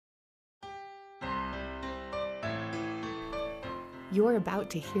You're about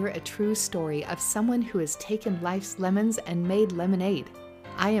to hear a true story of someone who has taken life's lemons and made lemonade.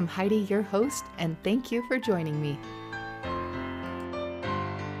 I am Heidi, your host, and thank you for joining me.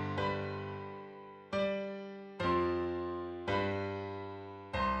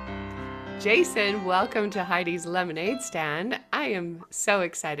 Jason, welcome to Heidi's Lemonade Stand. I am so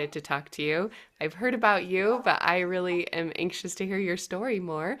excited to talk to you. I've heard about you, but I really am anxious to hear your story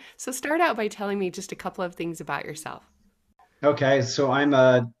more. So start out by telling me just a couple of things about yourself. Okay, so I'm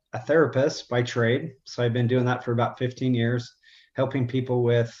a therapist by trade. So I've been doing that for about 15 years, helping people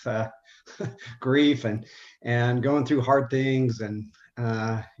with grief and going through hard things and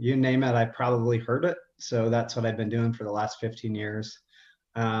you name it, I've probably heard it. So that's what I've been doing for the last 15 years.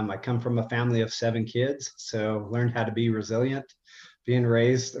 I come from a family of 7 kids, so learned how to be resilient, being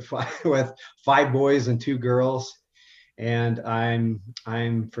raised with 5 boys and 2 girls. And I'm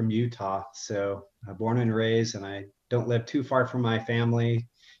from Utah, so born and raised, and I don't live too far from my family,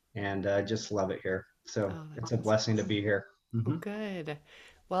 and just love it here. So Oh, it's a that's blessing to be here. oh, Hmm. good.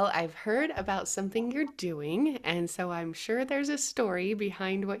 Well, I've heard about something you're doing, and so I'm sure there's a story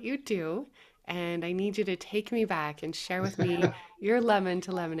behind what you do. And I need you to take me back and share with me your lemon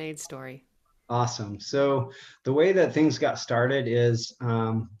to lemonade story. Awesome. So the way that things got started is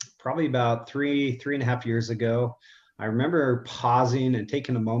probably about three and a half years ago. I remember pausing and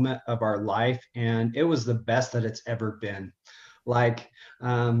taking a moment of our life, and it was the best that it's ever been. Like,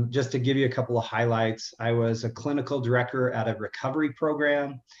 just to give you a couple of highlights, I was a clinical director at a recovery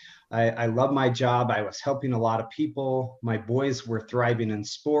program. I love my job. I was helping a lot of people. My boys were thriving in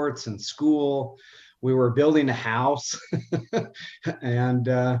sports and school. We were building a house, and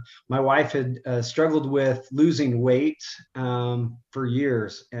my wife had struggled with losing weight for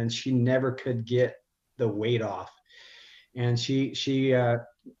years, and she never could get the weight off. And she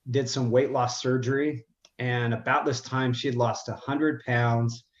did some weight loss surgery, and about this time she had lost 100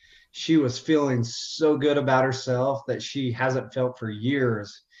 pounds. She was feeling so good about herself that she hasn't felt for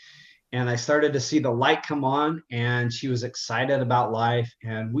years. And I started to see the light come on, and she was excited about life,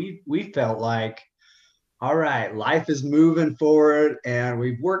 and we felt like, all right, life is moving forward, and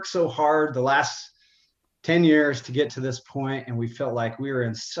we've worked so hard the last 10 years to get to this point, and we felt like we were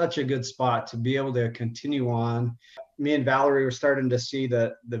in such a good spot to be able to continue on. Me and Valerie were starting to see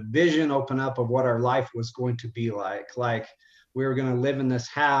the vision open up of what our life was going to be like. Like, we were going to live in this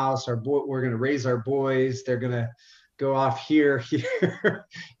house, we're going to raise our boys, they're going to go off here,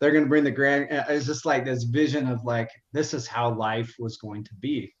 they're going to bring the grand. It's just like this vision of like, this is how life was going to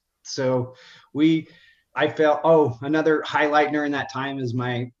be. So we I felt, oh, another highlight during that time is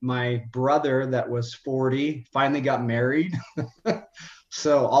my brother that was 40 finally got married.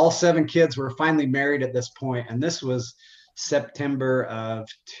 So all 7 kids were finally married at this point, and this was September of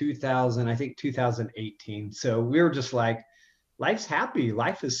 2000, I think 2018. So we were just like, life's happy,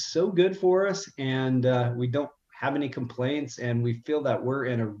 life is so good for us, and we don't have any complaints, and we feel that we're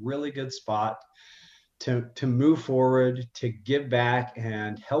in a really good spot to move forward, to give back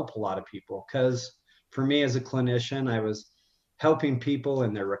and help a lot of people. Because for me as a clinician, I was helping people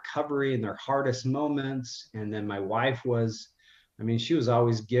in their recovery in their hardest moments. And then my wife was, I mean, she was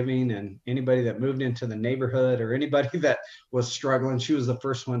always giving, and anybody that moved into the neighborhood or anybody that was struggling, she was the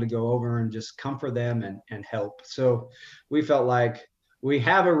first one to go over and just comfort them and help. So we felt like we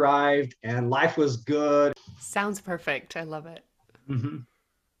have arrived and life was good. Sounds perfect. I love it. Mhm.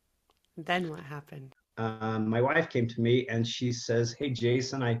 Then what happened? My wife came to me and she says, "Hey,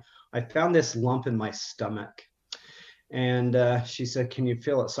 Jason, I found this lump in my stomach." And she said, "Can you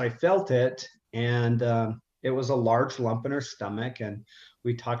feel it?" So I felt it, and it was a large lump in her stomach. And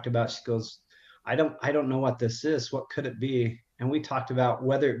we talked about, she goes, I don't know what this is. What could it be? And we talked about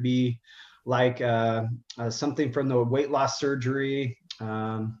whether it be like something from the weight loss surgery.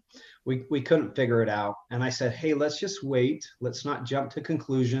 We couldn't figure it out. And I said, "Hey, let's just wait. Let's not jump to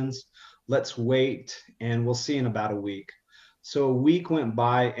conclusions. Let's wait, and we'll see in about a week." So a week went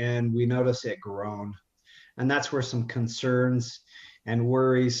by, and we noticed it grown. And that's where some concerns and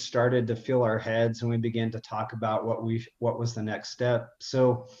worries started to fill our heads, and we began to talk about what was the next step.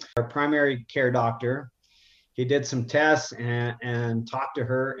 So our primary care doctor, he did some tests and talked to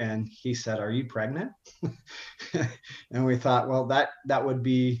her, and he said, "Are you pregnant?" And we thought, well, that would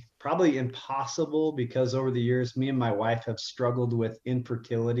be probably impossible, because over the years me and my wife have struggled with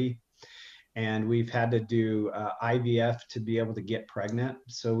infertility, and we've had to do IVF to be able to get pregnant.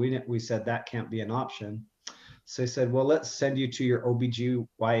 So we said that can't be an option. So I said, well, let's send you to your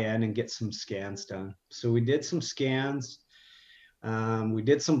OBGYN and get some scans done. So we did some scans. We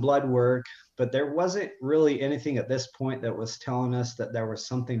did some blood work, but there wasn't really anything at this point that was telling us that there was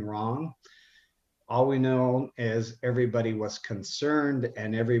something wrong. all we know is everybody was concerned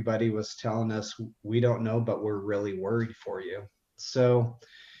and everybody was telling us, we don't know, but we're really worried for you. So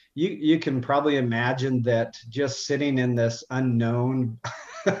you can probably imagine that just sitting in this unknown,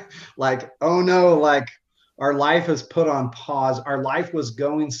 like, oh no, like our life is put on pause. Our life was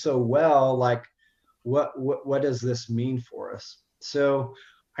going so well. Like, what does this mean for us? So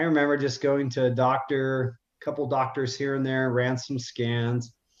I remember just going to a doctor, a couple doctors here and there, ran some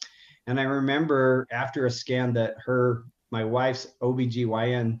scans. And I remember after a scan that my wife's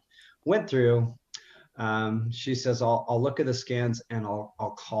OBGYN went through, she says, I'll look at the scans and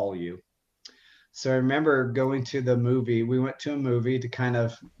I'll call you. So I remember going to the movie. We went to a movie to kind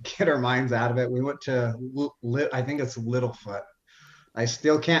of get our minds out of it. We went to, I think it's Littlefoot. I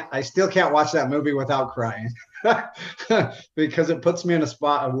still can't watch that movie without crying because it puts me in a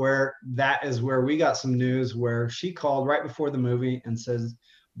spot of where that is where we got some news where she called right before the movie and says,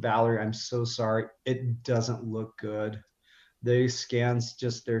 Valerie, I'm so sorry. It doesn't look good. These scans,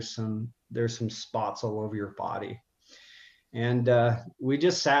 just there's some spots all over your body. And we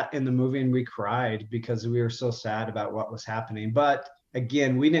just sat in the movie and we cried because we were so sad about what was happening. But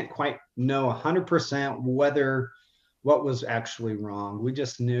again, we didn't quite know 100% whether what was actually wrong. We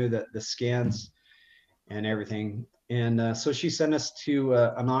just knew that the scans and everything. And so she sent us to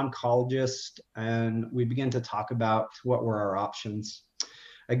an oncologist, and we began to talk about what were our options.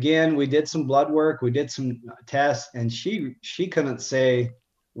 Again, we did some blood work, we did some tests, and she couldn't say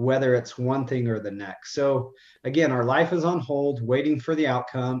whether it's one thing or the next. So again, our life is on hold, waiting for the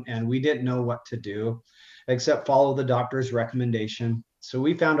outcome, and we didn't know what to do except follow the doctor's recommendation. So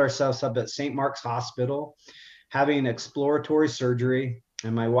we found ourselves up at St. Mark's Hospital having exploratory surgery,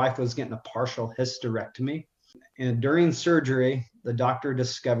 and my wife was getting a partial hysterectomy. And during surgery, the doctor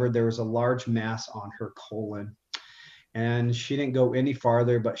discovered there was a large mass on her colon. And she didn't go any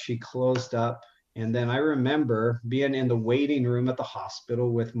farther, but she closed up. And then I remember being in the waiting room at the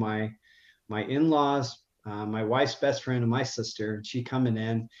hospital with my in-laws, my wife's best friend, and my sister. And she coming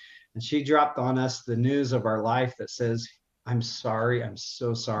in, and she dropped on us the news of our life that says, "I'm sorry, I'm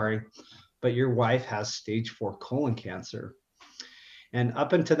so sorry, but your wife has stage 4 colon cancer." And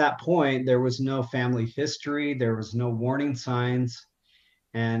up until that point, there was no family history, there was no warning signs.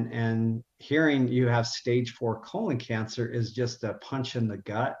 And hearing you have stage 4 colon cancer is just a punch in the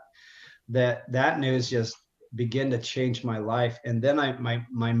gut. That news just began to change my life. And then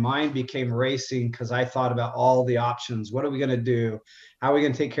my mind became racing because I thought about all the options. What are we going to do? How are we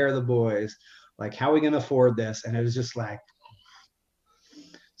going to take care of the boys? Like, how are we going to afford this? And it was just like,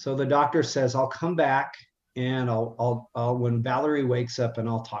 so the doctor says, I'll come back and I'll when Valerie wakes up, and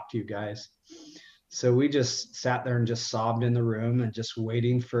I'll talk to you guys. So we just sat there and just sobbed in the room and just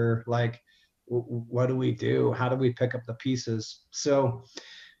waiting for, like, what do we do? How do we pick up the pieces? So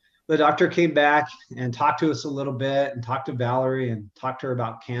the doctor came back and talked to us a little bit and talked to Valerie and talked to her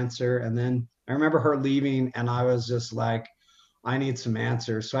about cancer. And then I remember her leaving, and I was just like, I need some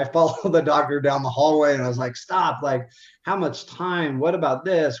answers. So I followed the doctor down the hallway, and I was like, stop, like, how much time? What about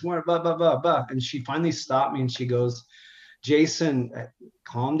this? What, blah, blah, blah, blah. And she finally stopped me and she goes, Jason,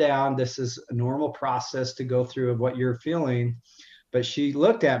 calm down. This is a normal process to go through of what you're feeling. But she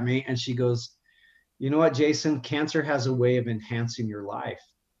looked at me and she goes, you know what, Jason, cancer has a way of enhancing your life.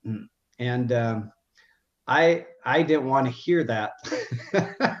 And I didn't want to hear that.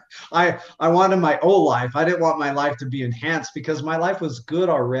 I wanted my old life. I didn't want my life to be enhanced because my life was good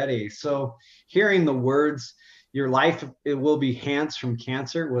already. So hearing the words, your life, it will be enhanced from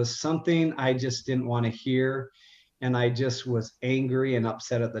cancer, was something I just didn't want to hear. And I just was angry and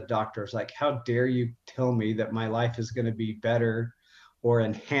upset at the doctor. I was like, how dare you tell me that my life is going to be better or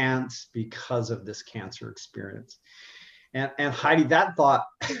enhanced because of this cancer experience? And Heidi, that thought,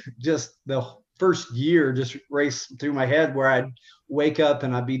 just the first year just raced through my head, where I'd wake up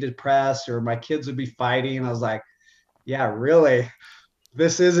and I'd be depressed or my kids would be fighting. And I was like, yeah, really?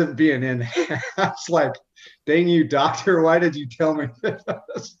 This isn't being enhanced. Like, dang you, doctor, why did you tell me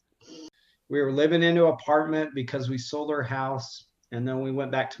this? We were living in an apartment because we sold our house, and then we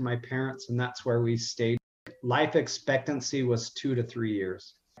went back to my parents, and that's where we stayed. Life expectancy was 2 to 3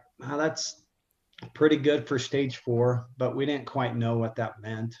 years. Now, that's pretty good for stage 4, but we didn't quite know what that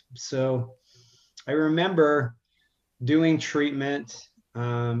meant. So I remember doing treatment.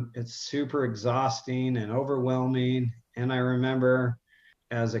 It's super exhausting and overwhelming. And I remember,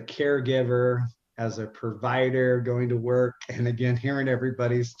 as a caregiver, as a provider, going to work, and again hearing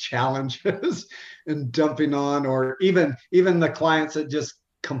everybody's challenges and dumping on, or even the clients that just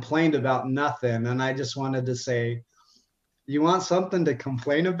complained about nothing. And I just wanted to say, you want something to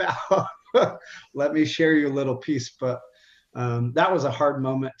complain about? Let me share you a little piece. But That was a hard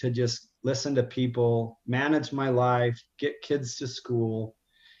moment to just listen to people, manage my life, get kids to school.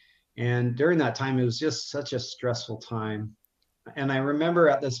 And during that time, it was just such a stressful time. And I remember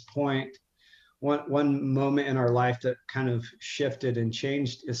at this point, one moment in our life that kind of shifted and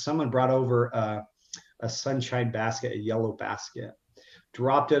changed is someone brought over a sunshine basket, a yellow basket,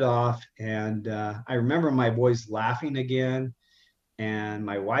 dropped it off. And I remember my boys laughing again and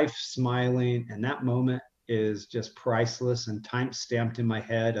my wife smiling. And that moment is just priceless and time stamped in my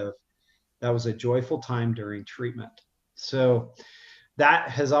head of that was a joyful time during treatment. So that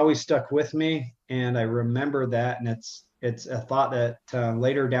has always stuck with me, and I remember that, and it's a thought that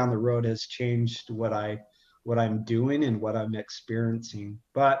later down the road has changed what I'm doing and what I'm experiencing.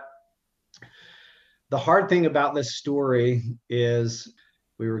 But the hard thing about this story is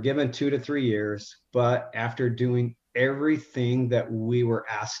we were given 2 to 3 years, but after doing everything that we were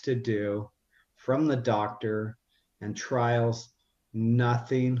asked to do from the doctor and trials,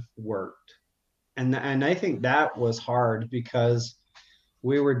 nothing worked. And I think that was hard because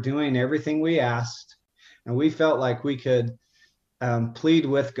we were doing everything we asked, and we felt like we could plead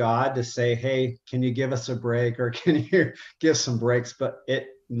with God to say, "Hey, can you give us a break, or can you give some breaks?" But it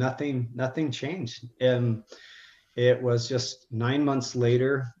nothing changed, and it was just 9 months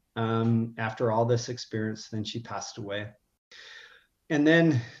later, after all this experience, then she passed away. And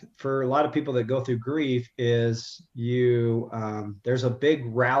then for a lot of people that go through grief, is you there's a big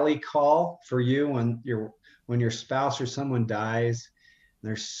rally call for you when your spouse or someone dies.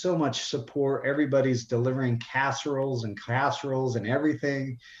 There's so much support. Everybody's delivering casseroles and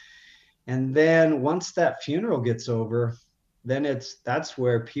everything. And then once that funeral gets over, then that's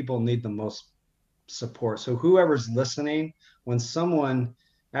where people need the most support. So whoever's listening, when someone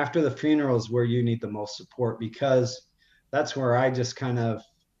after the funeral is where you need the most support, because that's where I just kind of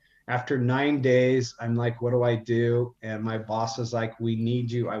after 9 days, I'm like, what do I do? And my boss is like, we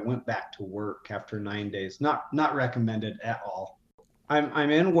need you. I went back to work after 9 days. Not recommended at all.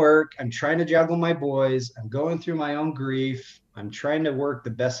 I'm in work. I'm trying to juggle my boys. I'm going through my own grief. I'm trying to work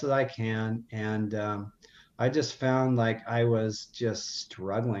the best that I can. And I just found like I was just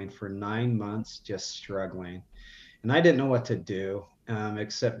struggling for 9 months, just struggling. And I didn't know what to do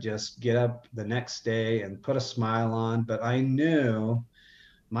except just get up the next day and put a smile on. But I knew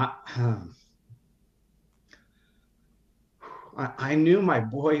my I knew my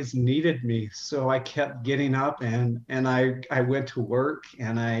boys needed me, so I kept getting up and I went to work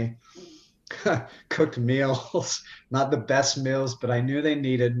and I cooked meals, not the best meals, but I knew they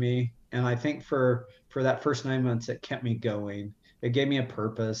needed me. And I think for that first 9 months, it kept me going. It gave me a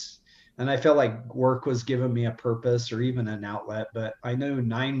purpose, and I felt like work was giving me a purpose or even an outlet. But I knew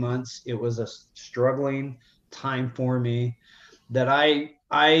 9 months it was a struggling time for me that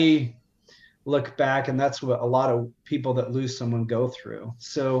I look back, and that's what a lot of people that lose someone go through.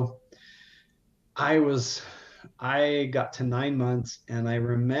 So I was I got to 9 months, and I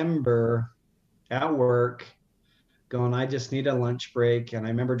remember at work going, I just need a lunch break. And I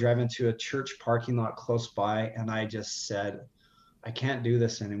remember driving to a church parking lot close by, and I just said, I can't do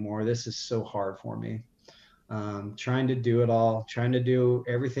this anymore. This is so hard for me. Trying to do it all, trying to do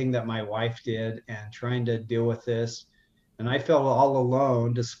everything that my wife did, and trying to deal with this. And I felt all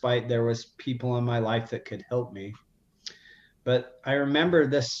alone, despite there was people in my life that could help me. But I remember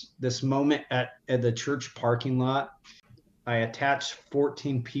this moment at the church parking lot. I attached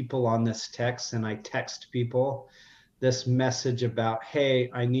 14 people on this text, and I text people this message about,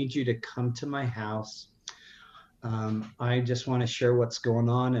 hey, I need you to come to my house. I just want to share what's going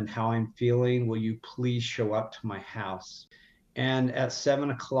on and how I'm feeling. Will you please show up to my house? And at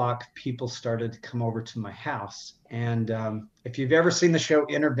 7 o'clock, people started to come over to my house. And if you've ever seen the show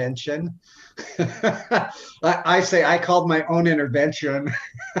Intervention, I say I called my own intervention.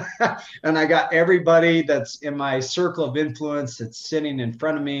 And I got everybody that's in my circle of influence that's sitting in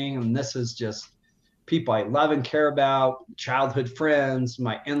front of me. And this is just people I love and care about, childhood friends,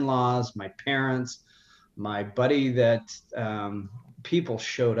 my in-laws, my parents, my buddy that people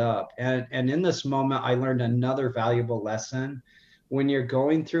showed up. And in this moment, I learned another valuable lesson. When you're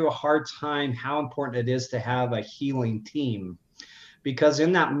going through a hard time, how important it is to have a healing team. Because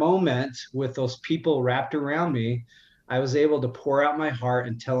in that moment, with those people wrapped around me, I was able to pour out my heart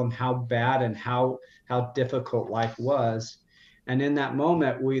and tell them how bad and how difficult life was. And in that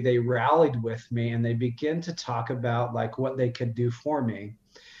moment, they rallied with me, and they began to talk about like what they could do for me.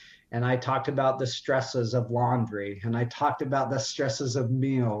 And I talked about the stresses of laundry, and I talked about the stresses of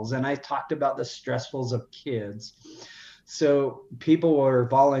meals, and I talked about the stressfuls of kids. So people were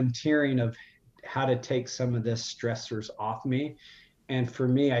volunteering of how to take some of this stressors off me. And for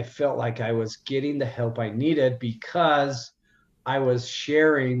me, I felt like I was getting the help I needed because I was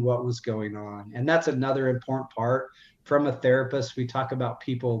sharing what was going on. And that's another important part. From a therapist, we talk about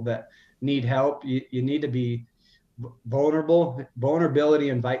people that need help. You need to be vulnerable. Vulnerability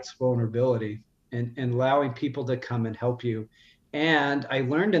invites vulnerability, and allowing people to come and help you. And I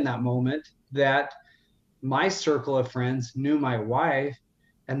learned in that moment that my circle of friends knew my wife,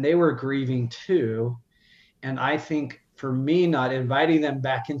 and they were grieving too. And I think for me, not inviting them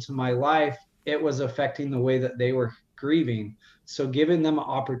back into my life, it was affecting the way that they were grieving. So giving them an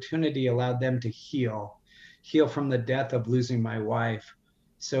opportunity allowed them to heal from the death of losing my wife.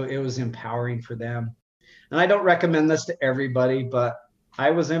 So it was empowering for them. And I don't recommend this to everybody, but I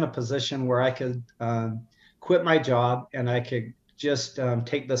was in a position where I could quit my job and I could just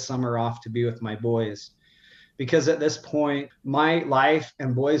take the summer off to be with my boys. Because at this point, my life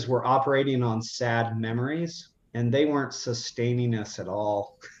and boys were operating on sad memories, and they weren't sustaining us at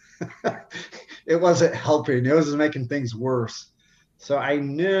all. It wasn't helping, it was making things worse. So I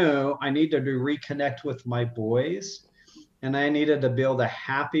knew I needed to reconnect with my boys, and I needed to build a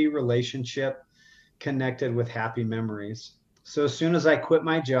happy relationship connected with happy memories. So as soon as I quit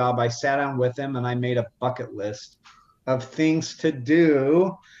my job, I sat down with them and I made a bucket list of things to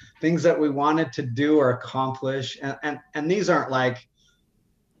do, things that we wanted to do or accomplish. And these aren't like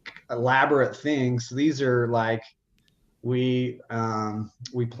elaborate things. These are like we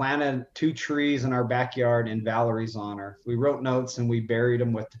planted 2 trees in our backyard in Valerie's honor. We wrote notes and we buried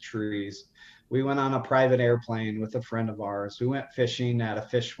them with the trees. We went on a private airplane with a friend of ours. We went fishing at a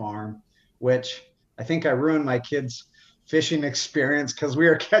fish farm, which I think I ruined my kids' fishing experience because we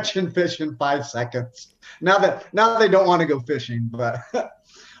were catching fish in 5 seconds. Now they don't want to go fishing, but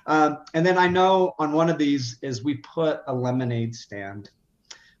and then I know on one of these is we put a lemonade stand.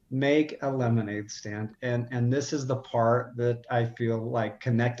 Make a lemonade stand. And this is the part that I feel like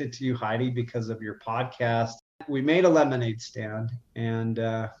connected to you, Heidi, because of your podcast. We made a lemonade stand, and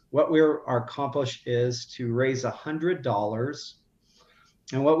what our accomplished is to raise $100.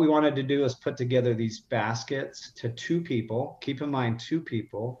 And what we wanted to do is put together these baskets to 2 people. Keep in mind, 2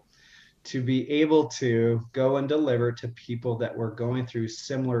 people, to be able to go and deliver to people that were going through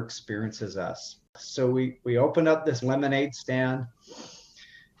similar experiences as us. So we opened up this lemonade stand,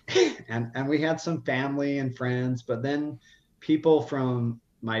 and we had some family and friends, but then people from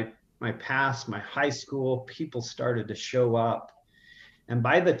my past, my high school, people started to show up. And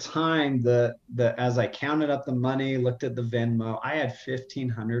by the time the as I counted up the money, looked at the Venmo, I had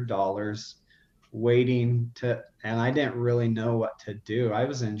 $1,500 waiting to, and I didn't really know what to do. I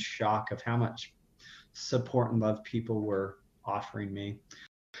was in shock of how much support and love people were offering me.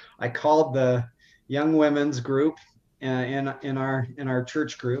 I called the young women's group in our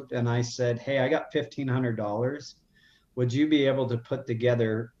church group, and I said, "Hey, I got $1,500. Would you be able to put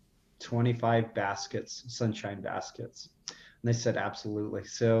together 25 baskets, sunshine baskets?" And they said, "Absolutely."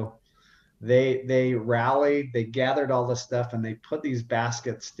 So they rallied, they gathered all the stuff, and they put these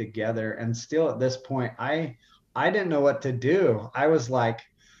baskets together. And still at this point, I didn't know what to do. I was like,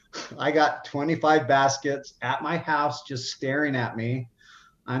 I got 25 baskets at my house just staring at me.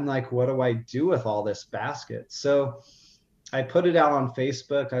 I'm like, what do I do with all this basket? So I put it out on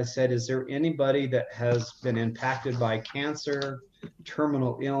Facebook. I said, is there anybody that has been impacted by cancer,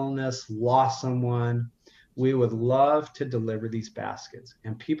 terminal illness, lost someone? We would love to deliver these baskets.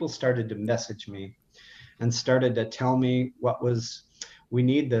 And people started to message me and started to tell me we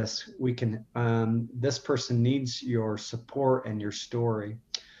need this. We can, this person needs your support and your story.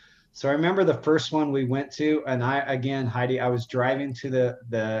 So I remember the first one we went to, and again, Heidi, I was driving to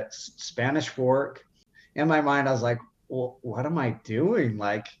the Spanish Fork. In my mind, I was like, well, what am I doing?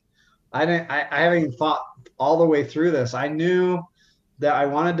 Like, I haven't even thought all the way through this. I knew that I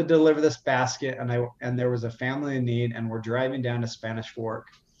wanted to deliver this basket, and there was a family in need, and we're driving down to Spanish Fork.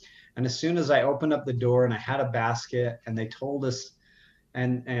 And as soon as I opened up the door and I had a basket, and they told us,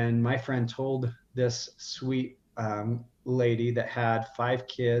 and my friend told this sweet lady that had 5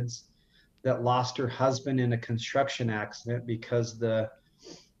 kids that lost her husband in a construction accident because the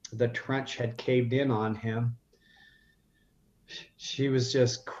trench had caved in on him. She was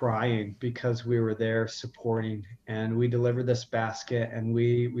just crying because we were there supporting, and we delivered this basket, and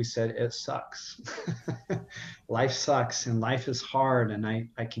we said, it sucks. Life sucks and life is hard, and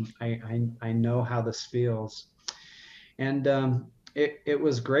I know how this feels. And it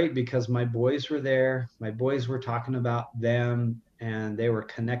was great because my boys were there. My boys were talking about them, and they were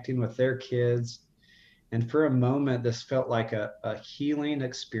connecting with their kids. And for a moment, this felt like a healing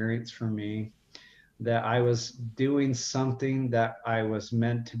experience for me, that I was doing something that I was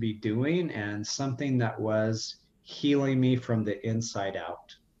meant to be doing, and something that was healing me from the inside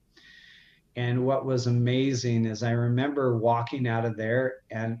out. And what was amazing is I remember walking out of there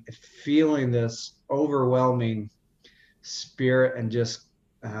and feeling this overwhelming spirit and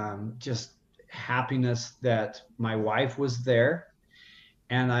just happiness that my wife was there.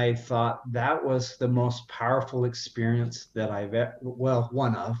 And I thought that was the most powerful experience that well,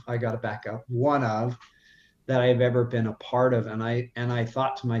 one of, I got to back up, one of that I've ever been a part of. And I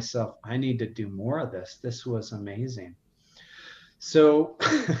thought to myself, I need to do more of this. This was amazing. So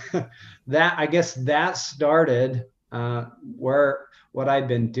that, I guess that started where what I've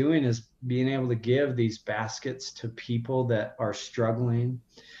been doing is being able to give these baskets to people that are struggling,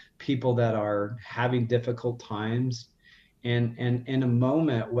 people that are having difficult times. And in a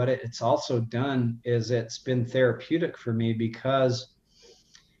moment, what it's also done is it's been therapeutic for me because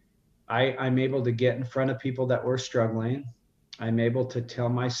I'm able to get in front of people that were struggling. I'm able to tell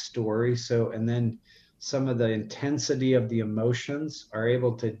my story. So, and then some of the intensity of the emotions are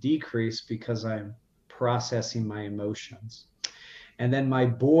able to decrease because I'm processing my emotions. And then my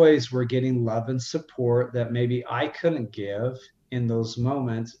boys were getting love and support that maybe I couldn't give in those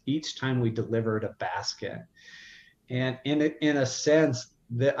moments each time we delivered a basket. And in a sense,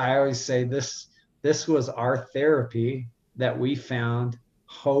 that I always say this was our therapy, that we found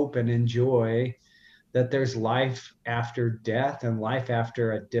hope and enjoy, that there's life after death and life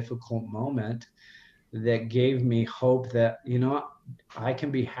after a difficult moment, that gave me hope that, I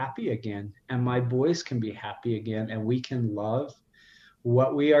can be happy again and my boys can be happy again and we can love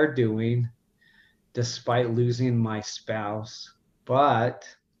what we are doing despite losing my spouse. But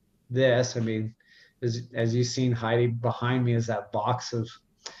this, I mean, as you've seen, Heidi, behind me is that box of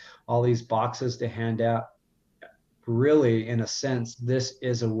all these boxes to hand out. Really, in a sense, this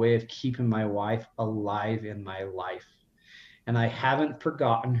is a way of keeping my wife alive in my life. And I haven't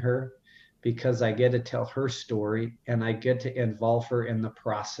forgotten her because I get to tell her story and I get to involve her in the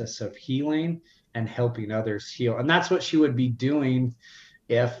process of healing and helping others heal. And that's what she would be doing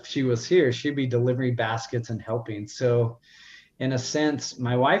if she was here. She'd be delivering baskets and helping. So, in a sense,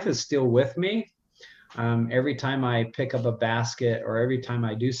 my wife is still with me. Every time I pick up a basket or every time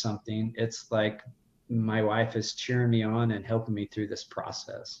I do something, it's like my wife is cheering me on and helping me through this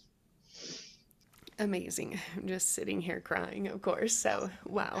process. Amazing. I'm just sitting here crying, of course. So,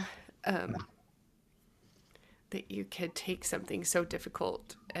 wow. Um, that you could take something so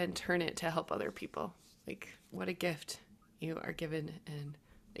difficult and turn it to help other people. Like, what a gift you are given and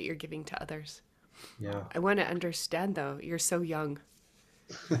that you're giving to others. Yeah. I want to understand though, you're so young.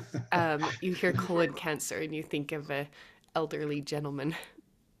 You hear colon cancer and you think of a elderly gentleman,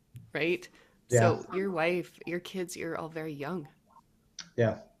 right? Yeah. So your wife, your kids, you're all very young.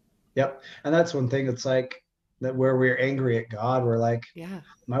 Yeah. Yep. And that's one thing. It's like that where we're angry at God, we're like, Yeah.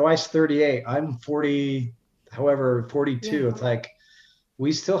 my wife's 38, I'm 40, however, Yeah. 42. It's like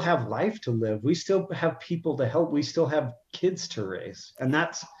we still have life to live. We still have people to help. We still have kids to raise. And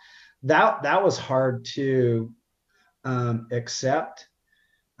Yeah. that was hard to accept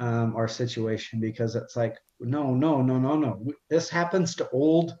our situation, because it's like, no, no, no, no, no. This happens to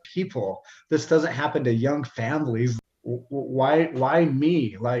old people. This doesn't happen to young families. Why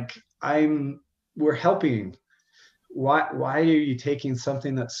me? Like, we're helping. Why are you taking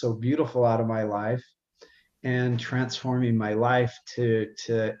something that's so beautiful out of my life and transforming my life to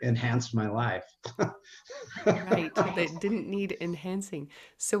enhance my life? Right. That didn't need enhancing.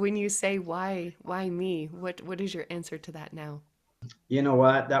 So when you say why me? What is your answer to that now? You know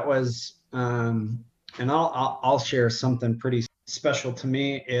what? That was, and I'll share something pretty special to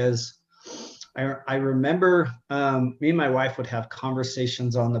me. Is I remember me and my wife would have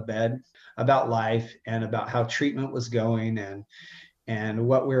conversations on the bed about life and about how treatment was going and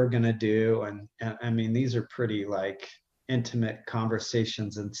what we were going to do. And I mean, these are pretty like intimate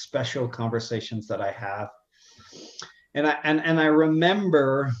conversations and special conversations that I have. And I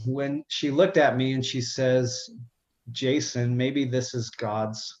remember when she looked at me and she says, Jason, maybe this is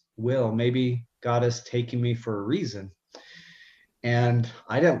God's will. Maybe God is taking me for a reason. And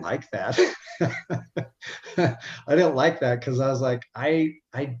I didn't like that. I didn't like that because I was like, I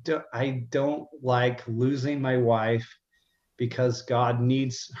don't like losing my wife, because God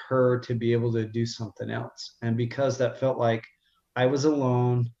needs her to be able to do something else. And because that felt like I was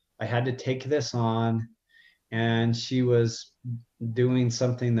alone, I had to take this on, and she was doing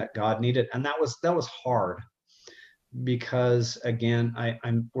something that God needed. And that was hard, because again,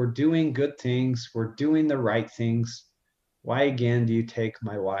 we're doing good things, we're doing the right things. Why again do you take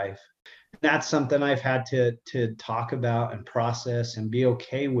my wife? That's something I've had to talk about and process and be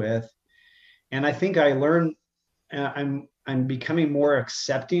okay with. And I think I learned, I'm becoming more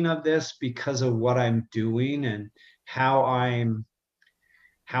accepting of this because of what I'm doing and how I'm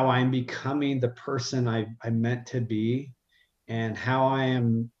how I'm becoming the person I'm meant to be, and how I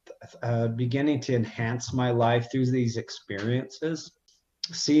am beginning to enhance my life through these experiences.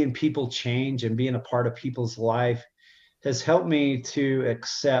 Seeing people change and being a part of people's life has helped me to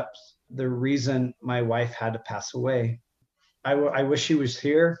accept the reason my wife had to pass away. I wish she was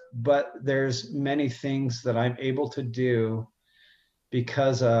here, but there's many things that I'm able to do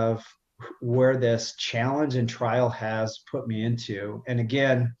because of where this challenge and trial has put me into. And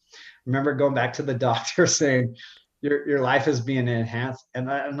again, remember going back to the doctor saying your life is being enhanced.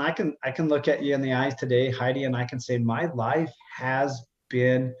 And I can look at you in the eyes today, Heidi, and I can say my life has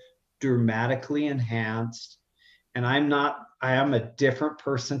been dramatically enhanced. And I am a different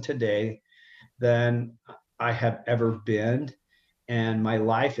person today than I have ever been. And my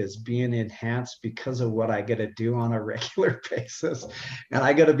life is being enhanced because of what I get to do on a regular basis. And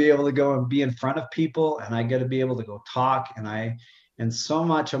I got to be able to go and be in front of people, and I got to be able to go talk. And so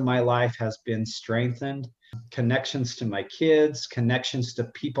much of my life has been strengthened. Connections to my kids, connections to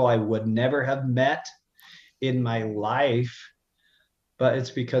people I would never have met in my life. But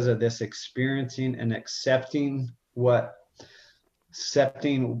it's because of this experiencing and accepting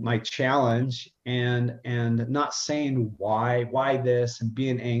my challenge, and not saying why this and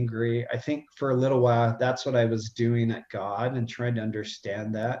being angry. I think for a little while that's what I was doing at God and trying to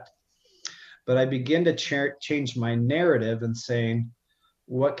understand that. But I began to change my narrative and saying,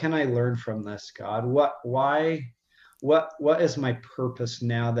 what can I learn from this, God? What is my purpose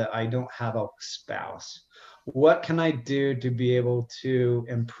now that I don't have a spouse? What can I do to be able to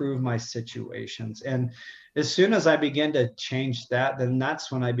improve my situations? And as soon as I begin to change that, then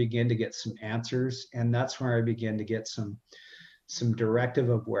that's when I begin to get some answers, and that's where I begin to get some directive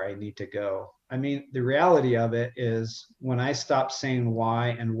of where I need to go. I mean, the reality of it is when I stop saying why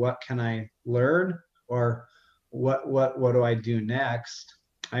and what can I learn, or what do I do next?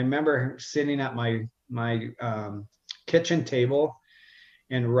 I remember sitting at my kitchen table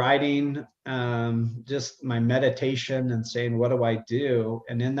and writing just my meditation and saying, what do I do?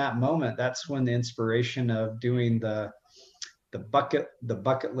 And in that moment, that's when the inspiration of doing the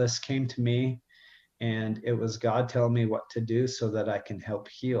bucket list came to me. And it was God telling me what to do so that I can help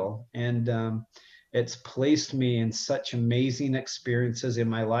heal. And it's placed me in such amazing experiences in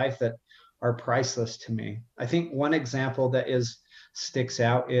my life that are priceless to me. I think one example that is sticks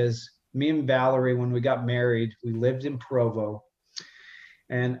out is me and Valerie. When we got married, we lived in Provo,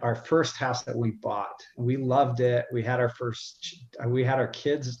 and our first house that we bought, we loved it. We had our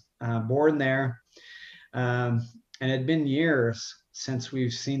kids born there. And it had been years since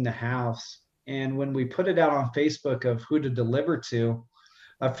we've seen the house. And when we put it out on Facebook of who to deliver to,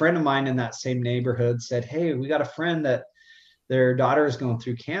 a friend of mine in that same neighborhood said, hey, we got a friend that their daughter is going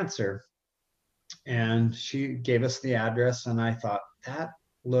through cancer. And she gave us the address, and I thought, that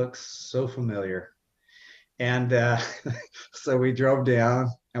looks so familiar. And so we drove down,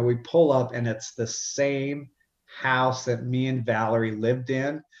 and we pull up, and it's the same house that me and Valerie lived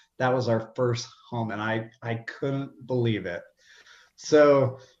in. That was our first home, and I couldn't believe it.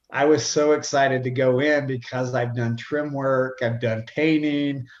 So I was so excited to go in because I've done trim work, I've done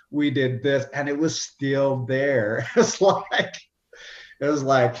painting, we did this, and it was still there. It was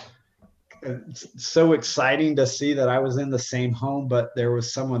like so exciting to see that I was in the same home, but there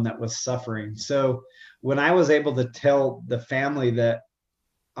was someone that was suffering. So when I was able to tell the family that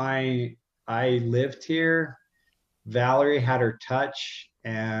I I lived here, Valerie had her touch,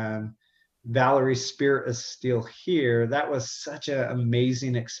 and Valerie's spirit is still here. That was such an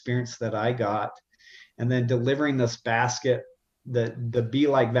amazing experience that I got. And then delivering this basket, the Be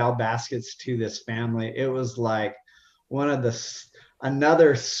Like Val baskets to this family, it was like one of the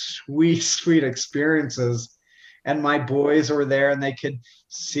another sweet experiences. And my boys were there, and they could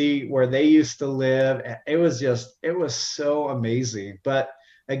see where they used to live. It was so amazing. But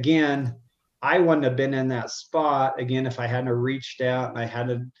again, I wouldn't have been in that spot again if I hadn't reached out and I had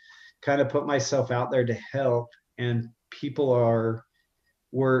to kind of put myself out there to help. And people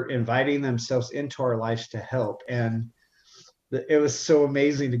were inviting themselves into our lives to help. And it was so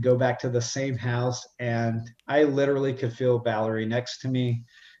amazing to go back to the same house, and I literally could feel Valerie next to me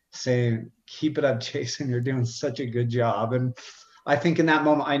saying, keep it up, Jason, you're doing such a good job. And I think in that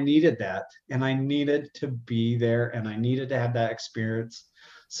moment I needed that, and I needed to be there, and I needed to have that experience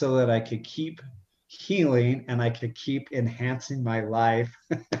so that I could keep healing and I could keep enhancing my life.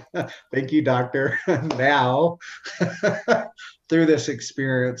 Thank you, doctor. Now through this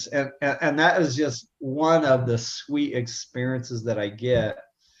experience, and that is just one of the sweet experiences that I get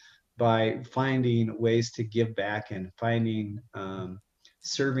by finding ways to give back and finding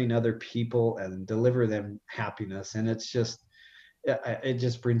serving other people and deliver them happiness. And it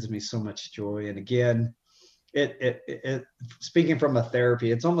just brings me so much joy. And again, it speaking from a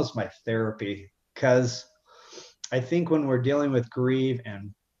therapy, it's almost my therapy, because I think when we're dealing with grief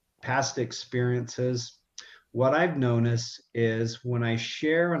and past experiences, what I've noticed is when I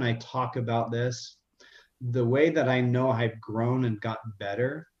share and I talk about this, the way that I know I've grown and gotten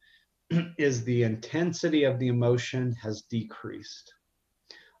better is the intensity of the emotion has decreased.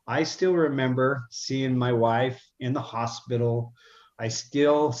 I still remember seeing my wife in the hospital. I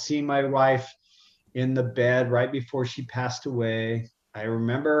still see my wife in the bed right before she passed away. I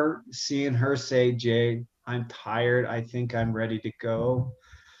remember seeing her say, "Jay, I'm tired. I think I'm ready to go."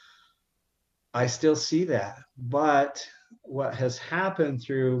 I still see that. But what has happened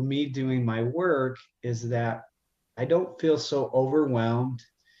through me doing my work is that I don't feel so overwhelmed,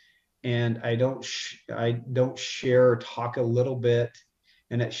 and I don't share or talk a little bit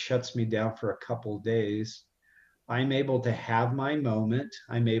and it shuts me down for a couple of days. I'm able to have my moment.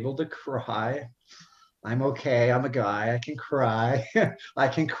 I'm able to cry. I'm okay. I'm a guy. I can cry. I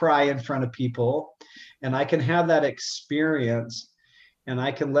can cry in front of people, and I can have that experience, and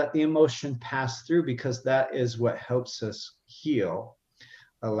I can let the emotion pass through, because that is what helps us heal.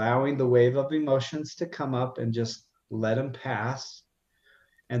 Allowing the wave of emotions to come up and just let them pass.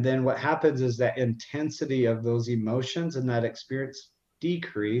 And then what happens is that intensity of those emotions and that experience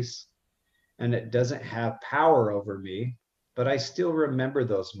decrease, and it doesn't have power over me, but I still remember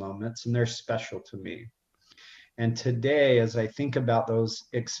those moments and they're special to me. And today, as I think about those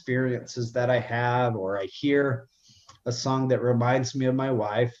experiences that I have, or I hear a song that reminds me of my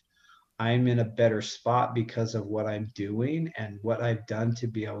wife, I'm in a better spot because of what I'm doing and what I've done to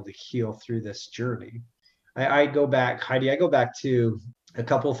be able to heal through this journey. I go back, Heidi, I go back to a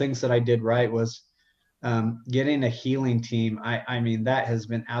couple of things that I did right was getting a healing team. I mean, that has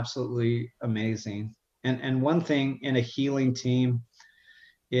been absolutely amazing. And one thing in a healing team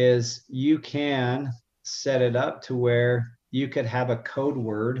is you can set it up to where you could have a code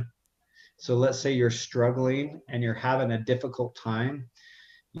word. So let's say you're struggling and you're having a difficult time.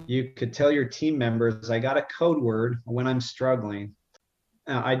 You could tell your team members, I got a code word when I'm struggling.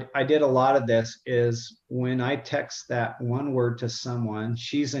 I did a lot of this is when I text that one word to someone,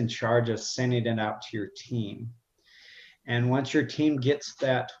 she's in charge of sending it out to your team. And once your team gets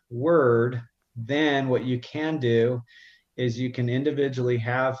that word, then what you can do is you can individually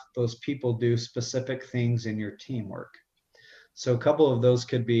have those people do specific things in your teamwork. So a couple of those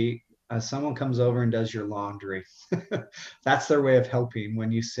could be someone comes over and does your laundry. That's their way of helping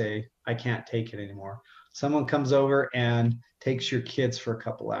when you say, I can't take it anymore. Someone comes over and takes your kids for a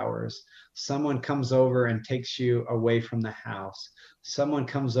couple hours. Someone comes over and takes you away from the house. Someone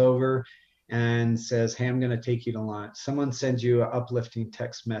comes over and says, hey, I'm going to take you to lunch. Someone sends you an uplifting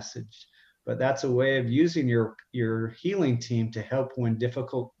text message. But that's a way of using your healing team to help when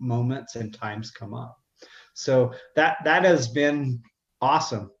difficult moments and times come up. So that has been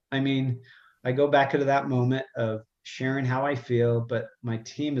awesome. I mean, I go back into that moment of sharing how I feel, but my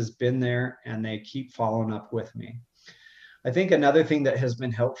team has been there and they keep following up with me. I think another thing that has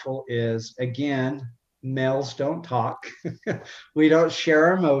been helpful is, again, males don't talk. We don't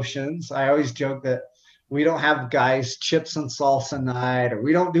share emotions. I always joke that we don't have guys chips and salsa night, or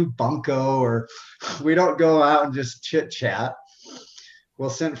we don't do bunko, or we don't go out and just chit chat.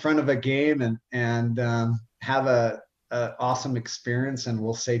 We'll sit in front of a game and have a awesome experience, and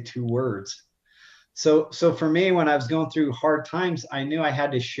we'll say two words. So for me, when I was going through hard times, I knew I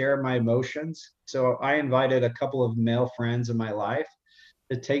had to share my emotions. So I invited a couple of male friends in my life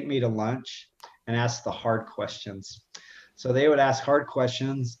to take me to lunch and ask the hard questions. So they would ask hard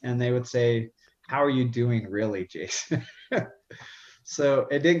questions and they would say, how are you doing really, Jason? So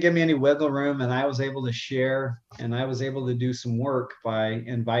it didn't give me any wiggle room, and I was able to share and I was able to do some work by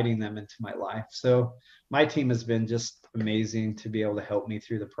inviting them into my life. So my team has been just amazing to be able to help me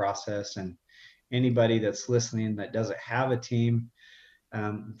through the process. And anybody that's listening that doesn't have a team,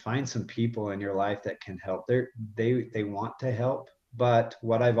 find some people in your life that can help. They want to help, but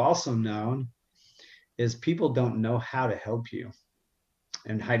what I've also known is people don't know how to help you.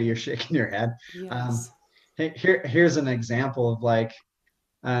 And Heidi, you're shaking your head. Um, Yes. here's an example of like,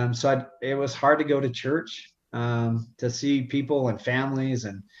 it was hard to go to church, to see people and families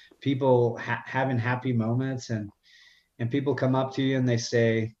and people having happy moments, and people come up to you and they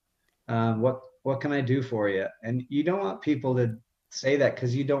say, what can I do for you? And you don't want people to say that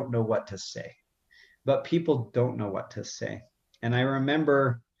because you don't know what to say, but people don't know what to say. And I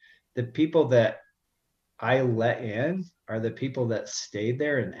remember the people that I let in are the people that stayed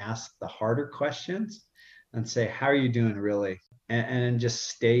there and asked the harder questions and say, how are you doing really? And just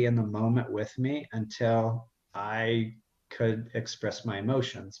stay in the moment with me until I could express my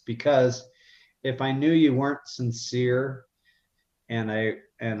emotions. Because if I knew you weren't sincere, and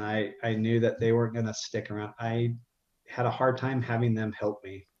I knew that they weren't going to stick around, I had a hard time having them help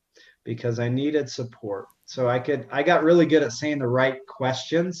me because I needed support. So I got really good at saying the right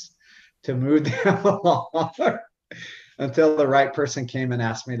questions to move them along until the right person came and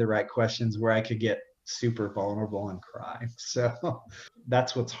asked me the right questions where I could get super vulnerable and cry. So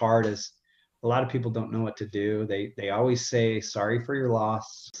that's what's hard is a lot of people don't know what to do. They always say sorry for your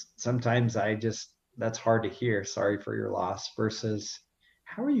loss. Sometimes that's hard to hear, sorry for your loss, versus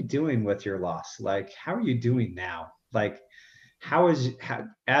how are you doing with your loss? Like how are you doing now? Like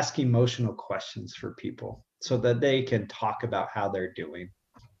ask emotional questions for people so that they can talk about how they're doing.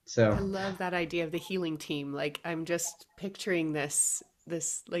 I So love that idea of the healing team. Like I'm just picturing this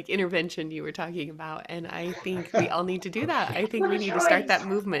like intervention you were talking about, and I think we all need to do that. I think we need to start that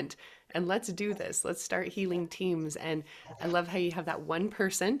movement, and let's do this. Let's start healing teams. And I love how you have that one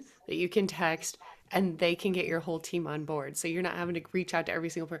person that you can text and they can get your whole team on board. So you're not having to reach out to every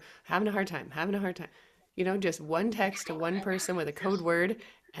single person, having a hard time, having a hard time. You know, just one text to one person with a code word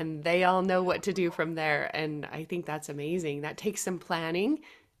and they all know what to do from there. And I think that's amazing. That takes some planning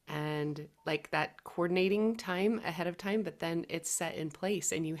and like that coordinating time ahead of time, but then it's set in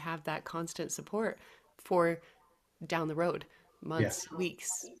place and you have that constant support for down the road, yeah, months, weeks,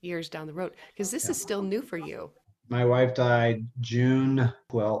 years down the road, because this yeah. is still new for you. My wife died June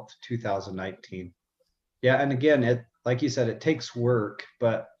 12th, 2019. Yeah, and again, it like you said, it takes work,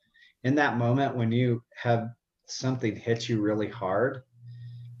 but in that moment when you have something hit you really hard,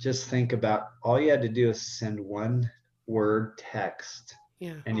 just think about all you had to do is send one word text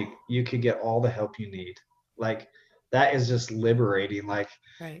Yeah, and you could get all the help you need. Like that is just liberating. Like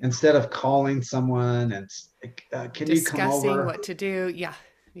right. instead of calling someone and can you come Discussing over? what to do. Yeah,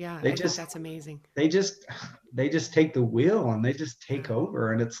 yeah, They I think just that's amazing. they just they just take the wheel and they just take Yeah.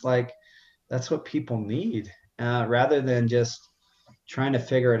 over, and it's like that's what people need, rather than just trying to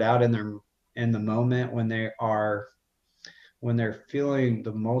figure it out in the moment when they're feeling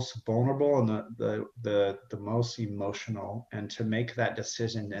the most vulnerable and the most emotional. And to make that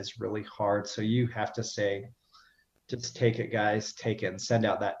decision is really hard, so you have to say, just take it, guys, take it, and send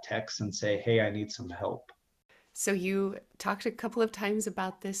out that text and say, hey, I need some help. So you talked a couple of times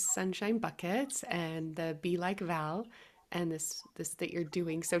about this sunshine buckets and the Be Like Val and this that you're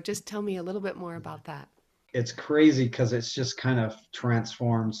doing. So just tell me a little bit more about that. It's crazy because it's just kind of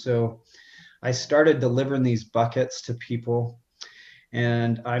transformed. So I started delivering these buckets to people,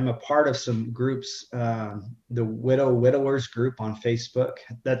 and I'm a part of some groups, the widowers group on Facebook.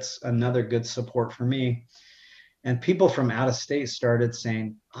 That's another good support for me. And people from out of state started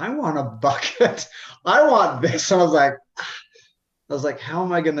saying, I want a bucket. I want this. I was like, how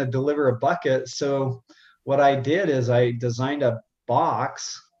am I going to deliver a bucket? So what I did is I designed a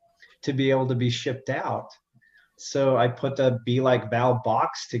box to be able to be shipped out. So I put the Be Like Val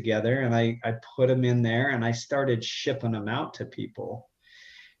box together, and I put them in there, and I started shipping them out to people.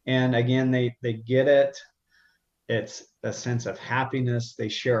 And again, they get it. It's a sense of happiness. They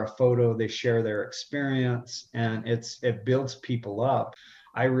share a photo, they share their experience, and it builds people up.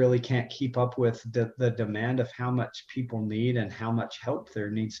 I really can't keep up with the demand of how much people need and how much help there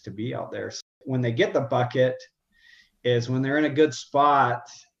needs to be out there. So when they get the bucket, is when they're in a good spot,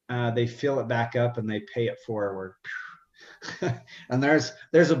 they fill it back up and they pay it forward. And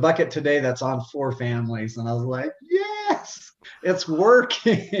there's a bucket today that's on 4 families, and I was like, yes, it's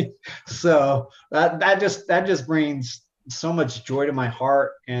working. So that just brings so much joy to my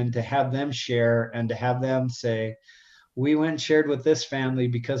heart, and to have them share and to have them say, we went and shared with this family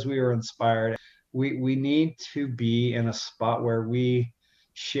because we were inspired. We need to be in a spot where we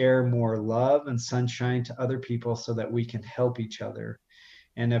share more love and sunshine to other people so that we can help each other.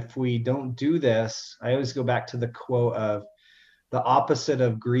 And if we don't do this, I always go back to the quote of, the opposite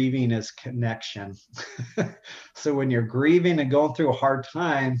of grieving is connection. So when you're grieving and going through a hard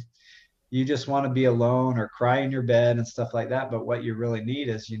time, you just want to be alone or cry in your bed and stuff like that. But what you really need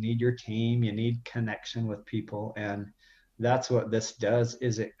is you need your team, you need connection with people. And that's what this does,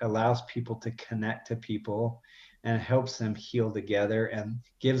 is it allows people to connect to people and helps them heal together and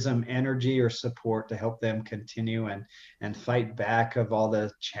gives them energy or support to help them continue and fight back of all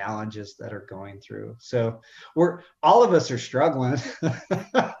the challenges that are going through. So we're all of us are struggling.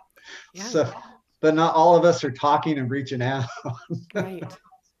 Yeah, So but not all of us are talking and reaching out. right.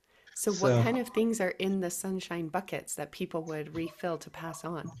 So what So kind of things are in the sunshine buckets that people would refill to pass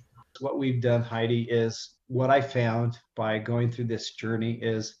on? what we've done, Heidi, is what I found by going through this journey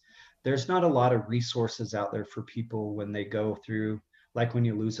is there's not a lot of resources out there for people when they go through, like when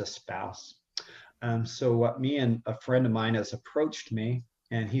you lose a spouse. So what me and a friend of mine has approached me,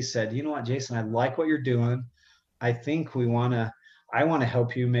 and he said, you know what, Jason, I like what you're doing. I think I want to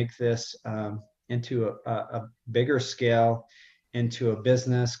help you make this into a bigger scale, into a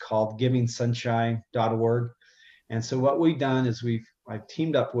business called givingsunshine.org. And so what we've done is I've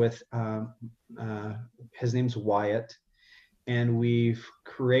teamed up with uh, his name's Wyatt, and we've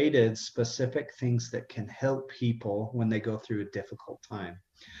created specific things that can help people when they go through a difficult time.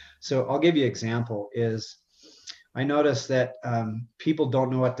 So I'll give you an example is I noticed that people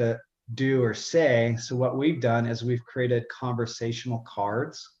don't know what to do or say. So what we've done is we've created conversational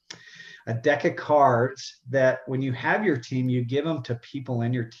cards, a deck of cards that when you have your team, you give them to people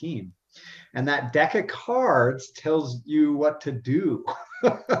in your team. And that deck of cards tells you what to do.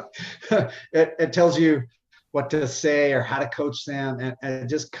 It tells you what to say or how to coach them, and it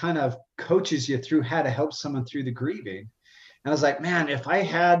just kind of coaches you through how to help someone through the grieving. And I was like, man, if I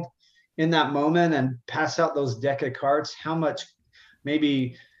had in that moment and pass out those deck of cards, how much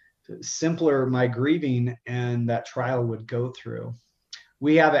maybe simpler my grieving and that trial would go through.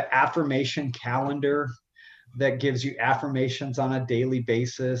 We have an affirmation calendar that gives you affirmations on a daily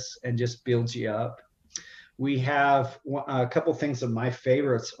basis and just builds you up. We have a couple things of my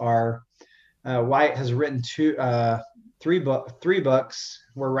favorites are Wyatt has written three books.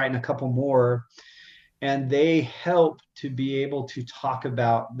 We're writing a couple more, and they help to be able to talk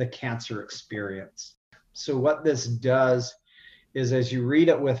about the cancer experience. So what this does is as you read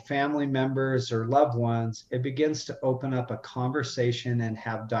it with family members or loved ones, it begins to open up a conversation and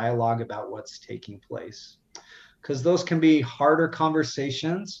have dialogue about what's taking place. Because those can be harder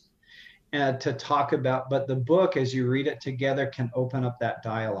conversations to talk about, but the book, as you read it together, can open up that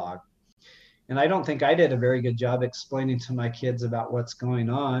dialogue. And I don't think I did a very good job explaining to my kids about what's going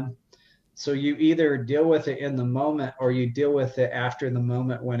on. So you either deal with it in the moment or you deal with it after the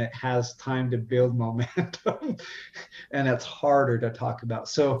moment when it has time to build momentum and it's harder to talk about.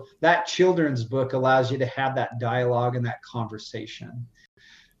 So that children's book allows you to have that dialogue and that conversation.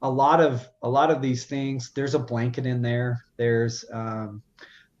 A lot of these things, there's a blanket in there. There's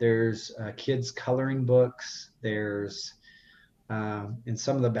kids coloring books. There's in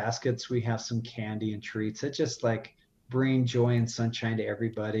some of the baskets we have some candy and treats. It just like bring joy and sunshine to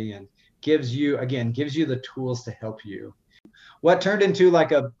everybody and gives you the tools to help you. What turned into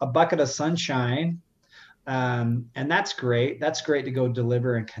like a bucket of sunshine, and that's great to go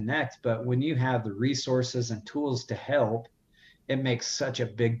deliver and connect, but when you have the resources and tools to help, it makes such a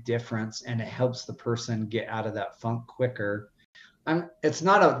big difference and it helps the person get out of that funk quicker. It's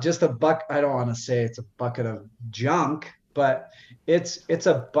not just a buck. I don't want to say it's a bucket of junk, but it's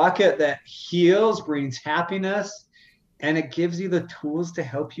a bucket that heals, brings happiness, and it gives you the tools to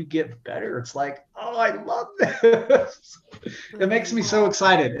help you get better. It's like, oh, I love this. It makes me so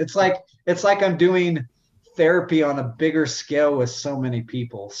excited. It's like I'm doing therapy on a bigger scale with so many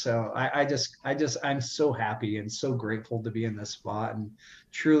people. So I'm so happy and so grateful to be in this spot. And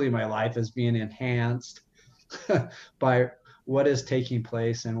truly my life is being enhanced by what is taking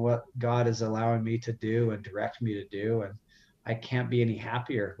place and what God is allowing me to do and direct me to do. And I can't be any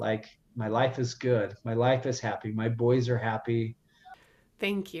happier. Like my life is good. My life is happy. My boys are happy.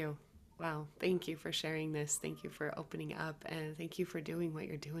 Thank you. Wow. Thank you for sharing this. Thank you for opening up, and thank you for doing what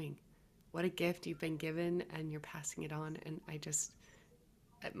you're doing. What a gift you've been given, and you're passing it on. And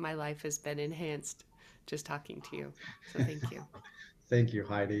my life has been enhanced just talking to you. So thank you. Thank you,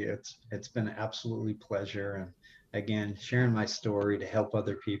 Heidi. It's been an absolutely pleasure. And again, sharing my story to help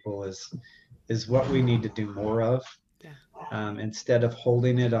other people is what we need to do more of. Yeah. Instead of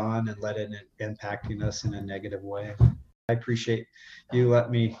holding it on and letting it impacting us in a negative way. I appreciate you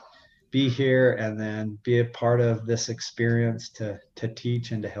let me be here and then be a part of this experience to teach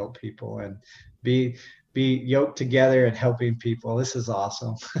and to help people and be yoked together and helping people. This is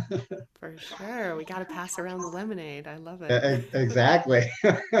awesome. For sure. We got to pass around the lemonade. I love it. Exactly.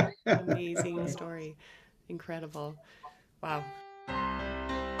 Amazing story. Incredible. Wow.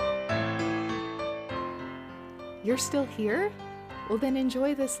 You're still here? Well, then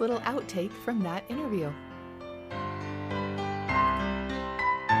enjoy this little outtake from that interview.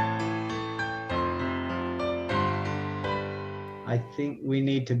 I think we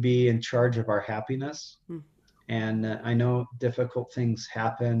need to be in charge of our happiness. Hmm. And I know difficult things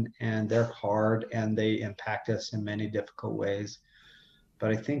happen and they're hard and they impact us in many difficult ways. But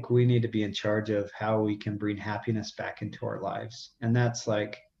I think we need to be in charge of how we can bring happiness back into our lives. And that's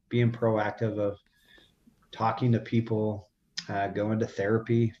like being proactive of talking to people, going to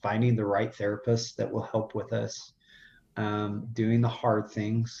therapy, finding the right therapist that will help with us, doing the hard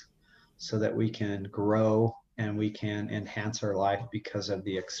things so that we can grow and we can enhance our life because of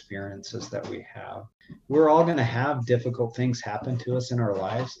the experiences that we have. We're all going to have difficult things happen to us in our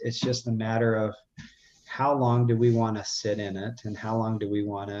lives. It's just a matter of how long do we want to sit in it, and how long do we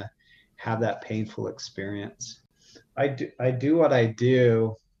want to have that painful experience. I do what I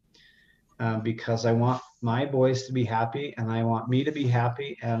do because I want my boys to be happy, and I want me to be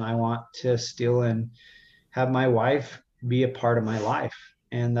happy, and I want to still and have my wife be a part of my life.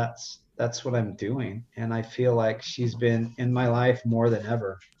 And that's what I'm doing. And I feel like she's been in my life more than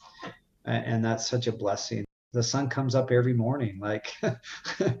ever. And that's such a blessing. The sun comes up every morning, like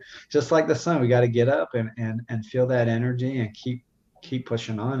just like the sun. We got to get up and feel that energy and keep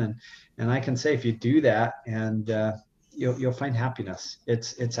pushing on. And I can say if you do that, and you'll find happiness.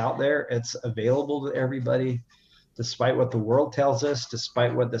 It's out there. It's available to everybody, despite what the world tells us,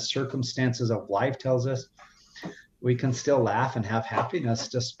 despite what the circumstances of life tells us. We can still laugh and have happiness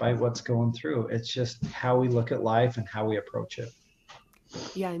despite what's going through. It's just how we look at life and how we approach it.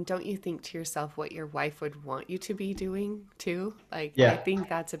 Yeah, and don't you think to yourself what your wife would want you to be doing too? Like, I Yeah. think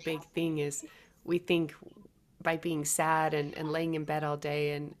that's a big thing is we think by being sad and laying in bed all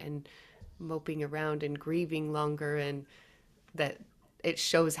day and moping around and grieving longer and that it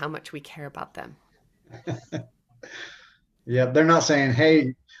shows how much we care about them. Yeah. They're not saying,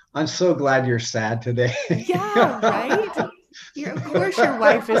 hey, I'm so glad you're sad today. Yeah, right? Of course your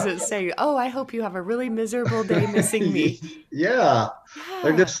wife isn't saying, "Oh, I hope you have a really miserable day missing me." Yeah. Yeah.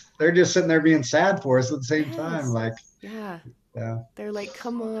 They're just sitting there being sad for us at the same time. Yes. Like, Yeah. yeah, They're like,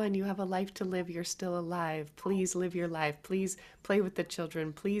 "Come on, you have a life to live. You're still alive. Please live your life. Please play with the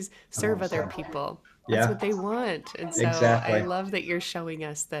children. Please serve other 100%. people." That's Yeah, what they want. And so I exactly. love that you're showing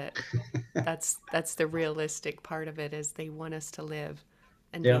us that that's the realistic part of it is they want us to live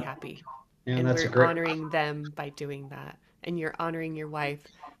and be Yeah. happy. And And that's a we're great, honoring them by doing that. And you're honoring your wife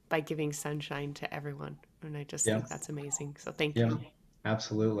by giving sunshine to everyone. And I just yeah, think that's amazing. So thank yeah, you.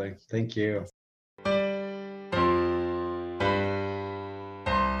 absolutely. Thank you.